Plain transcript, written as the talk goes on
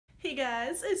Hey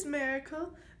guys, it's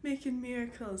Miracle, making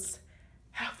miracles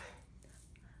happen.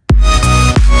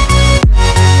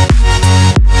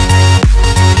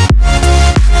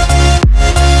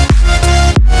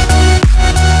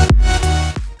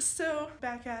 So,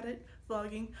 back at it,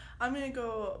 vlogging. I'm gonna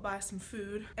go buy some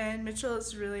food, and Mitchell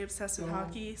is really obsessed with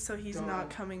hockey, so he's not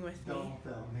coming with me. Don't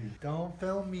film me. Don't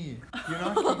film me. You're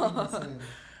not keeping this in.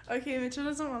 Okay, Mitchell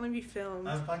doesn't want to be filmed.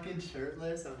 I'm fucking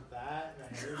shirtless, I'm fat, my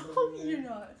hair's No, you're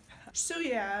not. So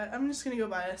yeah, I'm just gonna go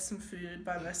buy us some food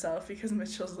by myself because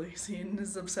Mitchell's lazy and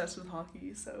is obsessed with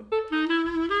hockey, so.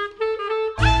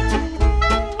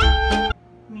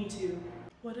 Me too.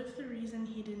 What if the reason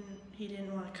he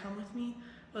didn't want to come with me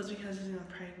was because he's gonna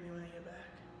prank me when I get back?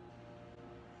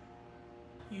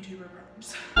 YouTuber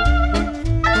problems.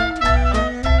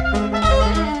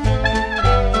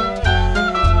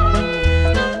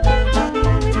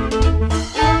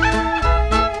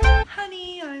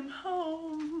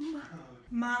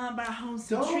 Mama brought home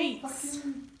some treats.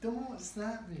 Don't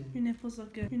slap me. Your nipples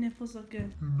look good. Your nipples look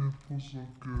good. Your nipples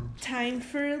look good. Time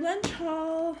for lunch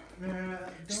haul.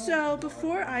 So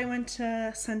before I went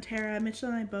to Sunterra, Mitchell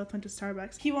and I both went to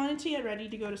Starbucks. He wanted to get ready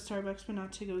to go to Starbucks, but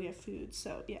not to go get food.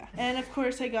 So yeah. And of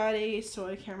course I got a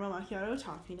soy caramel macchiato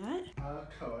toffee nut. Of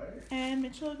course. And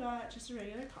Mitchell got just a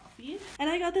regular coffee. And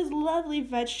I got this lovely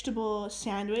vegetable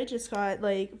sandwich. It's got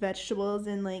like vegetables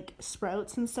and like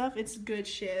sprouts and stuff. It's good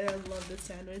shit. I love this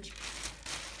sandwich.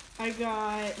 I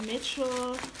got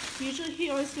Mitchell, usually he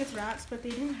always gets wraps, but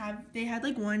they had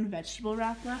like one vegetable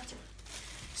wrap left.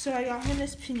 So I got him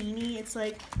this panini. It's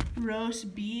like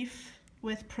roast beef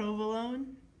with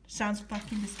provolone. Sounds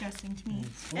fucking disgusting to me.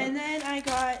 And then I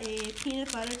got a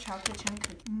peanut butter chocolate chunk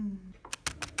cookie.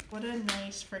 What a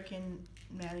nice freaking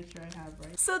manicure I have,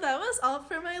 right? So that was all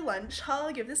for my lunch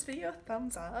haul. Give this video a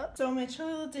thumbs up. So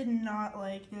Mitchell did not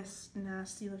like this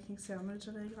nasty looking sandwich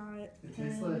that I got. It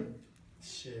tastes like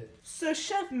shit. So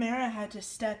Chef Mara had to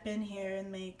step in here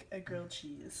and make a grilled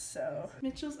cheese. So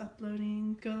Mitchell's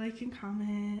uploading. Go like and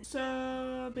comment.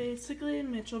 So basically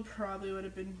Mitchell probably would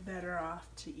have been better off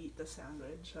to eat the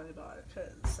sandwich I bought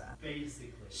because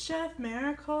basically Chef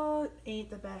Miracle ain't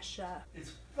the best chef.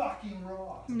 It's fucking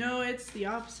raw. No, it's the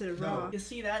opposite of raw. You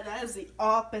see that? That is the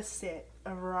opposite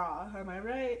of raw. Am I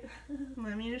right?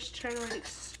 Let me just try to like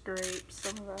scrape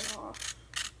some of that off.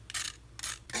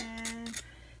 And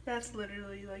that's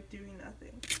literally like doing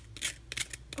nothing.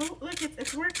 Oh, look,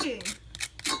 it's working.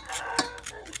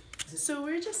 So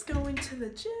we're just going to the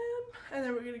gym and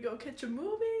then we're gonna go catch a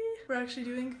movie. We're actually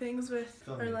doing things with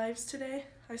our lives today.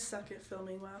 I suck at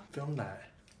filming well. Film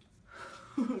that.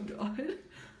 Oh god.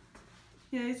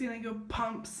 Yeah, he's gonna go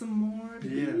pump some more.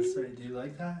 Yeah, sorry, do you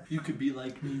like that? You could be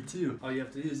like me too. All you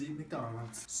have to do is eat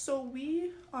McDonald's. So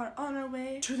we are on our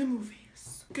way to the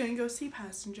movies. Gonna go see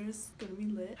Passengers. Gonna be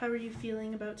lit. How are you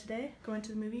feeling about today? Going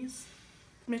to the movies?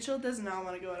 Mitchell does not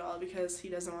want to go at all because he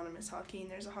doesn't want to miss hockey and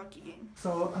there's a hockey game.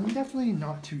 So I'm definitely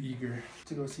not too eager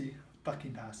to go see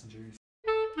fucking Passengers.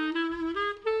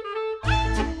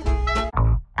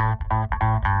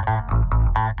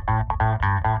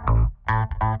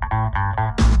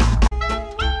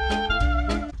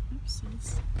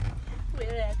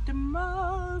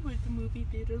 Where the movie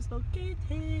theater's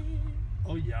located.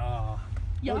 Oh yeah.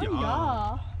 Yeah,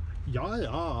 oh, yeah. Yeah,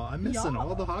 yeah. I'm missing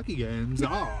all the hockey games.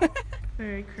 Yeah.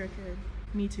 Very crooked.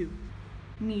 Me too.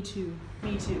 Me too.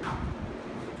 Me too.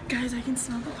 Guys, I can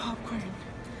smell the popcorn.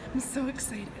 I'm so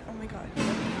excited. Oh my god.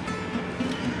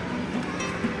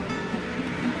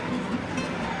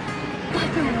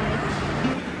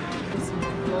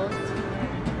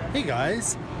 Hey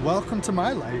guys, welcome to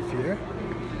my life here.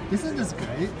 Isn't this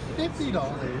great?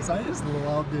 $50. I just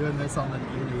love doing this on the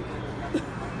TV.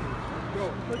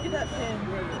 Look at that pin.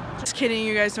 Just kidding,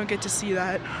 you guys don't get to see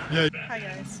that. Yeah. Hi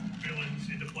guys.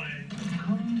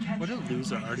 What a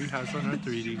loser, already has on her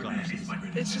 3D glasses.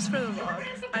 It's just for the vlog.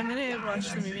 I'm gonna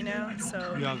watch the movie now,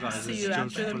 so yeah, guys, see it's you just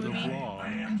after the for movie. The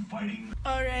vlog.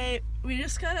 Alright, we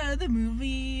just got out of the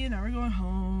movie, now we're going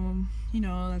home. You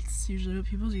know, that's usually what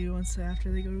people do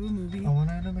after they go to a movie. I want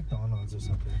to eat a McDonald's or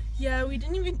something. Yeah, we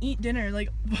didn't even eat dinner. Like,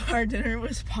 our dinner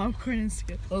was popcorn and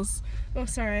Skittles. Oh,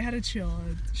 sorry, I had to chill.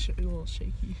 A little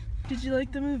shaky. Did you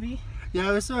like the movie?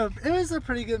 Yeah, it was a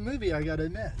pretty good movie, I gotta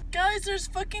admit. Guys, there's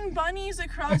fucking bunnies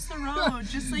across the road,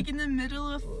 just like in the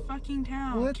middle of fucking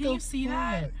town. What Can you see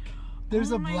that?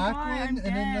 There's oh a black God, one and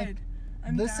then like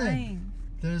I'm dying.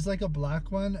 There's like a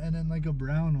black one and then like a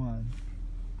brown one.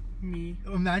 Me.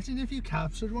 Imagine if you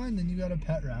captured one, then you got a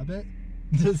pet rabbit.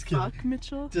 Just kidding. Fuck,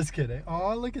 Mitchell. Just kidding.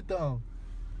 Oh, look at them.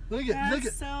 Look at.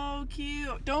 That's so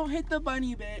cute. Don't hit the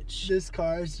bunny, bitch. This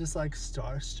car is just like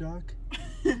starstruck.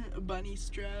 Bunny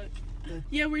struck.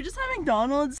 Yeah, we're just at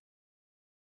McDonald's.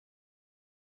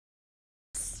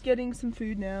 Getting some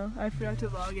food now. I forgot to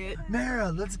vlog it.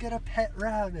 Mara, let's get a pet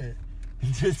rabbit.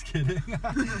 Just kidding.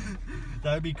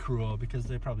 That would be cruel because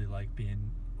they probably like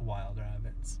being wild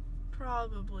rabbits.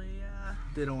 Probably, yeah.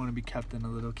 They don't want to be kept in a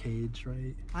little cage,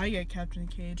 right? I get kept in a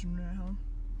cage when we're at home.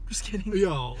 Just kidding.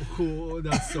 Yo, cool.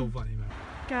 That's so funny, man.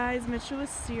 Guys, Mitchell was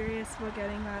serious about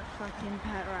getting that fucking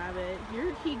pet rabbit.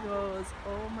 Here he goes.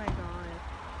 Oh my god.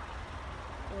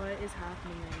 What is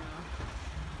happening right now?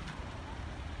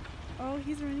 Oh,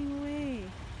 he's running away.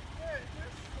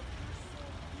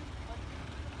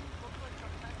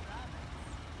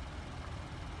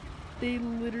 They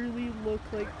literally look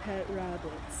like pet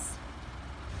rabbits.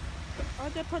 Oh,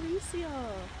 the policia.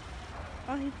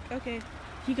 Oh, okay.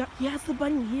 He has the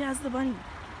bunny. He has the bunny.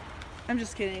 I'm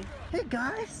just kidding. Hey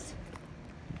guys.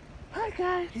 Hi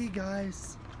guys. Hey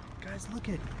guys. Guys, look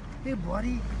at. Hey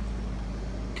buddy.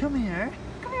 Come here.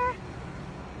 Come here.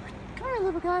 Come here,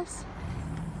 little guys.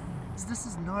 This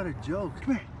is not a joke.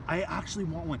 Come here. I actually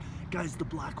want one. Guys, the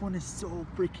black one is so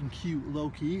freaking cute,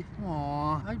 low-key.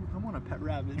 Aww. I want a pet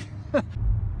rabbit. Focus,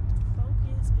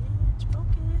 bitch.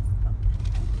 Focus. Focus.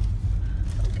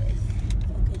 Focus.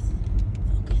 Focus.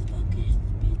 Focus,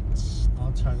 bitch.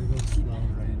 I'll try to go slow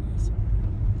right now.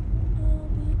 Oh,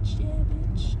 bitch. Yeah,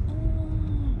 bitch.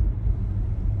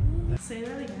 Oh. Say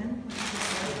that again.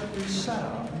 Shut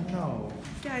up. No.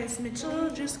 Guys, Mitchell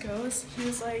just goes, he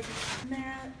was like,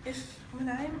 Mara, when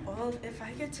I'm old, if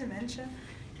I get dementia,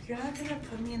 you're not gonna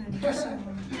put me in a nursing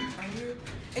home, are you?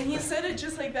 And he said it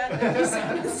just like that, and he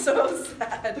sounded so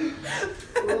sad.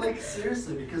 Well, like,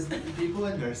 seriously, because people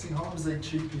in nursing homes, they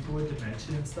treat people with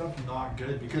dementia and stuff not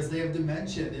good because they have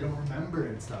dementia, they don't remember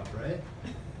and stuff, right?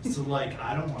 So, like,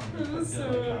 I don't want to be put So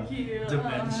in like a cute.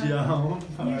 dementia home.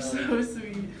 You're so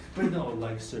sweet. But no,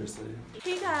 like, seriously.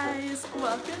 Hey guys,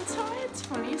 welcome to my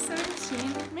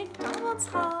 2017 McDonald's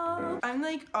haul. I'm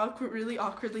like really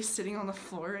awkwardly sitting on the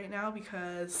floor right now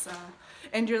because,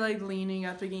 and you're like leaning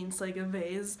up against like a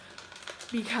vase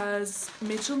because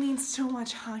Mitchell needs to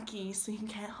watch hockey so he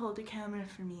can't hold a camera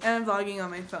for me. And I'm vlogging on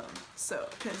my phone, so,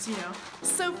 cause you know.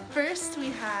 So first we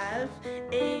have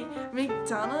a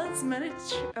McDonald's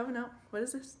oh no, what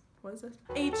is this? What is this?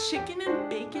 A chicken and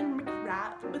bacon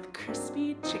McWrap with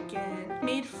crispy chicken,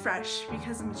 made fresh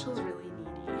because Mitchell's really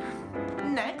needy.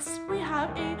 Next, we have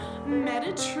a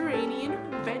Mediterranean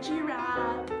veggie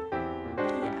wrap.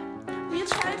 Yeah, we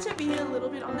tried to be a little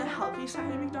bit on the healthy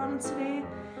side of McDonald's today,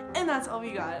 and that's all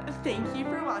we got. Thank you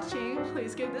for watching.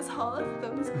 Please give this haul a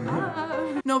thumbs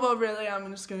up. No, but really, I'm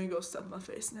just gonna go stuff my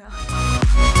face now.